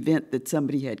some event that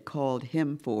somebody had called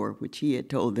him for, which he had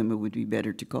told them it would be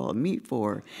better to call me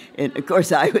for. And of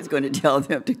course, I was going to tell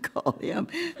them to call him,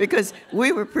 because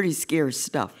we were pretty scarce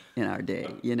stuff in our day.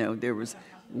 You know, there was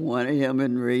one of him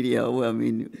in radio, I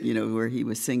mean, you know, where he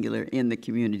was singular in the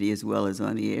community as well as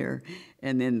on the air.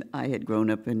 And then I had grown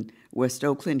up in West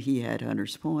Oakland, he had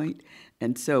Hunters Point.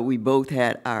 And so we both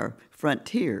had our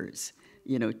frontiers,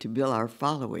 you know, to build our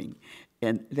following.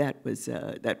 And that was,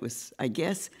 I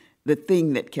guess, the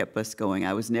thing that kept us going.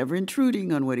 I was never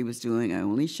intruding on what he was doing. I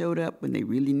only showed up when they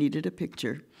really needed a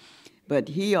picture. But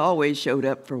he always showed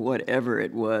up for whatever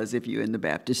it was, if you're in the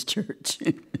Baptist church.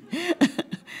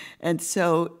 And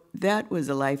so that was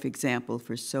a life example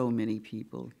for so many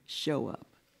people. Show up.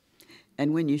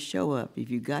 And when you show up, if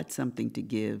you got something to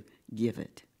give, give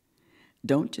it.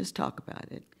 Don't just talk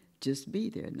about it. Just be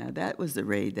there. Now, that was the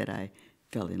Ray that I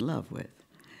fell in love with.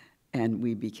 And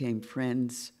we became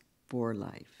friends for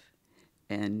life.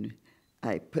 And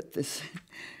I put this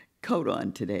coat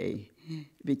on today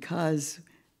because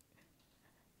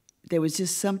there was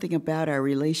just something about our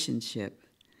relationship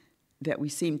that we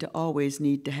seemed to always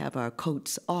need to have our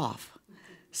coats off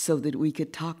so that we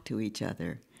could talk to each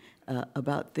other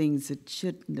about things that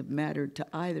shouldn't have mattered to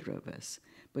either of us,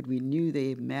 but we knew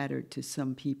they mattered to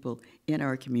some people in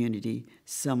our community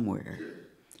somewhere.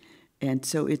 And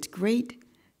so it's great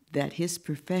that his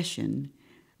profession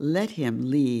let him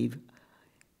leave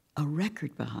a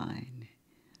record behind.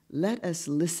 Let us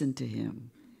listen to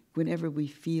him whenever we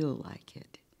feel like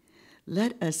it.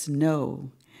 Let us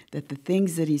know that the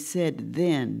things that he said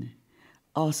then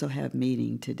also have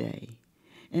meaning today.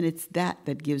 And it's that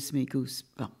gives me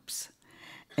goosebumps.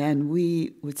 And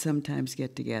we would sometimes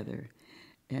get together,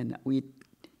 and we,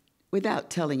 without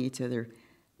telling each other,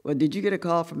 well, did you get a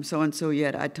call from so-and-so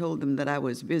yet? I told them that I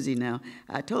was busy now.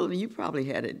 I told them you probably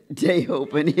had a day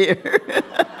open here.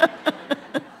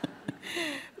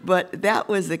 But that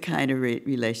was the kind of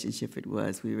relationship it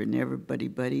was. We were never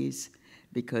buddy-buddies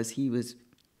because he was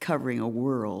covering a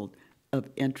world of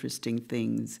interesting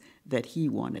things that he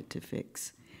wanted to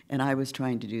fix. And I was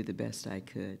trying to do the best I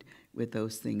could with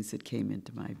those things that came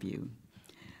into my view.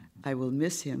 I will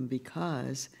miss him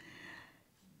because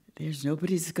there's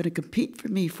nobody that's going to compete for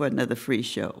me for another free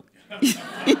show.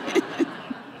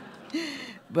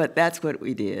 But that's what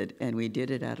we did, and we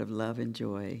did it out of love and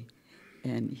joy.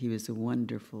 And he was a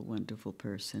wonderful, wonderful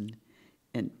person.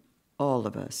 And all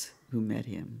of us who met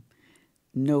him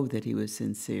know that he was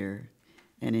sincere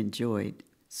and enjoyed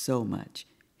so much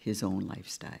his own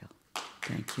lifestyle.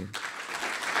 Thank you.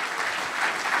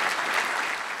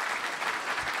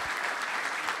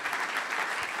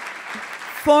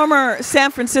 Former San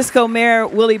Francisco Mayor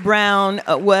Willie Brown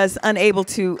was unable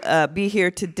to be here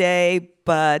today,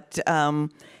 but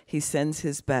he sends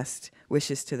his best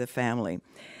wishes to the family.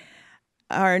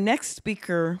 Our next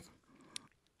speaker,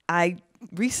 I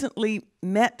recently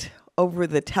met over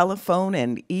the telephone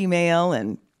and email,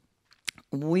 and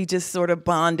we just sort of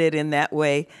bonded in that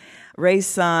way. Ray's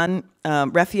son,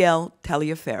 Raphael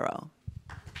Taliaferro.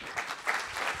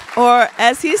 Or,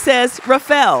 as he says,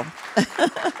 Raphael.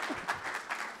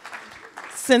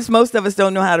 Since most of us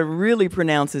don't know how to really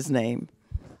pronounce his name.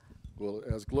 Well,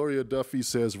 as Gloria Duffy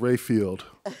says, Rayfield.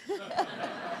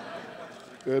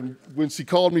 And when she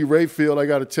called me Rayfield, I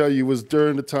got to tell you, it was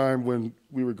during the time when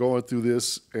we were going through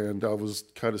this, and I was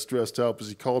kind of stressed out, but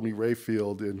she called me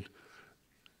Rayfield, and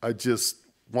I just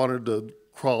wanted to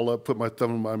crawl up, put my thumb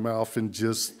in my mouth, and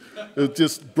it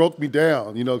just broke me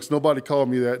down, you know, because nobody called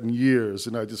me that in years,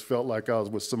 and I just felt like I was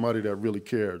with somebody that really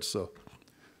cared. So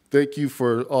thank you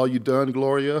for all you've done,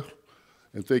 Gloria,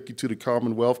 and thank you to the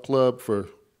Commonwealth Club for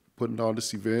putting on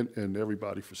this event and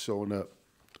everybody for showing up.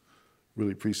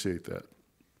 Really appreciate that.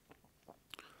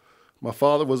 My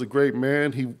father was a great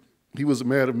man. He was a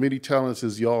man of many talents,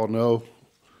 as you all know.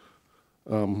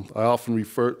 I often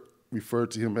refer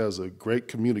to him as a great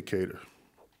communicator.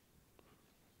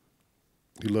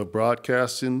 He loved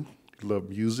broadcasting, he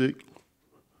loved music,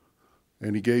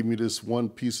 and he gave me this one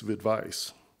piece of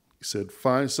advice. He said,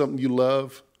 find something you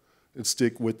love and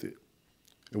stick with it.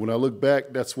 And when I look back,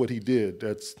 that's what he did.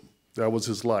 That was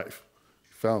his life.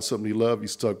 He found something he loved, he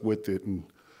stuck with it, and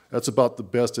that's about the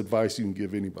best advice you can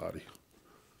give anybody.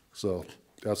 So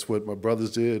that's what my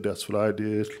brothers did, that's what I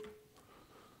did.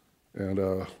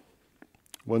 And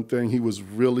one thing he was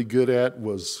really good at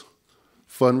was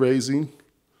fundraising.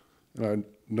 And I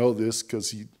know this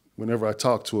because whenever I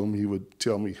talked to him, he would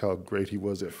tell me how great he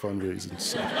was at fundraising.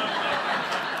 So.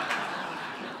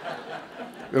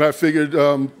 And I figured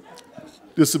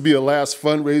this would be a last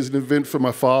fundraising event for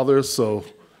my father, so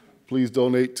please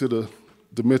donate to the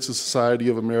Dementia Society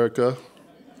of America.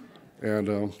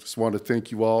 And just want to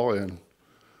thank you all. And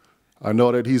I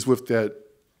know that he's with that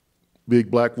big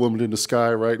black woman in the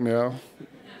sky right now.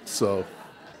 So,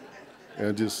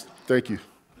 and just thank you.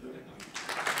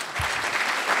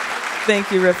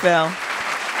 Thank you, Raphael.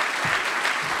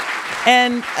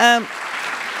 And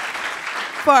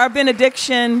for our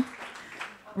benediction,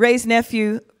 Ray's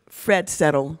nephew, Fred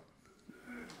Settle.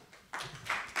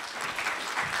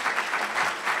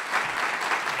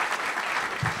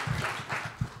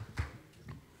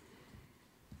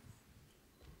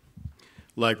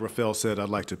 Like Raphael said, I'd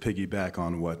like to piggyback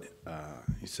on what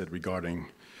he said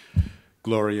regarding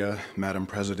Gloria, Madam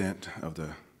President of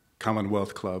the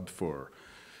Commonwealth Club, for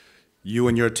you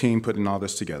and your team putting all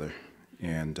this together,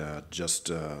 and just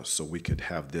so we could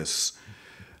have this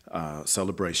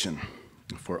celebration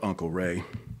for Uncle Ray.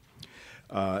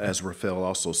 As Raphael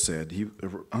also said,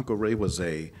 Uncle Ray was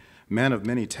a man of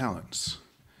many talents,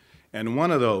 and one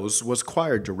of those was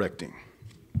choir directing.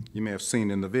 You may have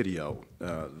seen in the video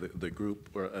the group,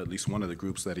 or at least one of the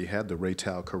groups that he had, the Ray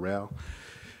Tal Chorale.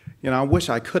 You know, I wish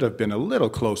I could have been a little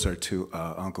closer to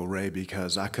Uncle Ray,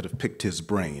 because I could have picked his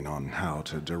brain on how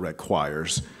to direct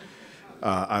choirs.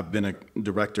 I've been a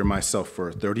director myself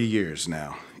for 30 years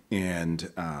now,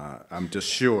 and I'm just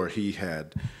sure he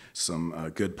had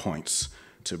some good points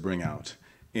to bring out.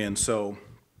 And so,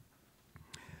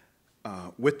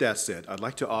 with that said, I'd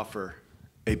like to offer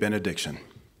a benediction.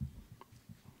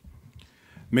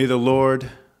 May the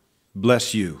Lord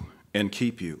bless you and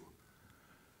keep you.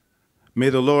 May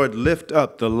the Lord lift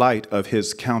up the light of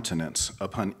his countenance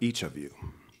upon each of you.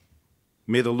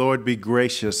 May the Lord be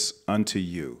gracious unto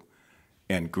you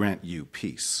and grant you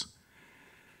peace.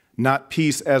 Not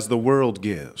peace as the world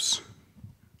gives,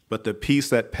 but the peace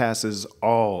that passes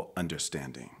all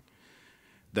understanding,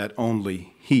 that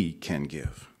only he can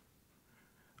give.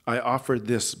 I offer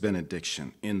this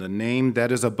benediction in the name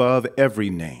that is above every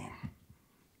name,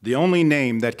 the only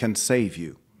name that can save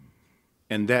you,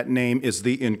 and that name is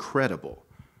the incredible,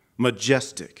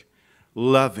 majestic,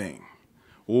 loving,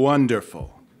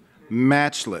 wonderful,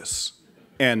 matchless,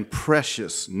 and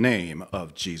precious name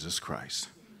of Jesus Christ.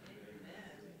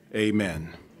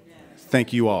 Amen.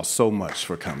 Thank you all so much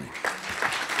for coming.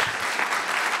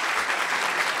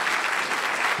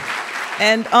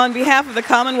 And on behalf of the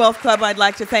Commonwealth Club, I'd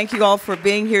like to thank you all for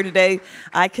being here today.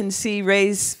 I can see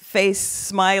Ray's face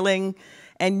smiling,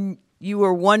 and you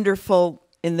were wonderful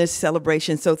in this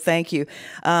celebration, so thank you.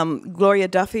 Gloria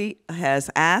Duffy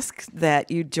has asked that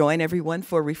you join everyone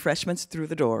for refreshments through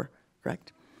the door,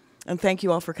 correct? And thank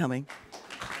you all for coming.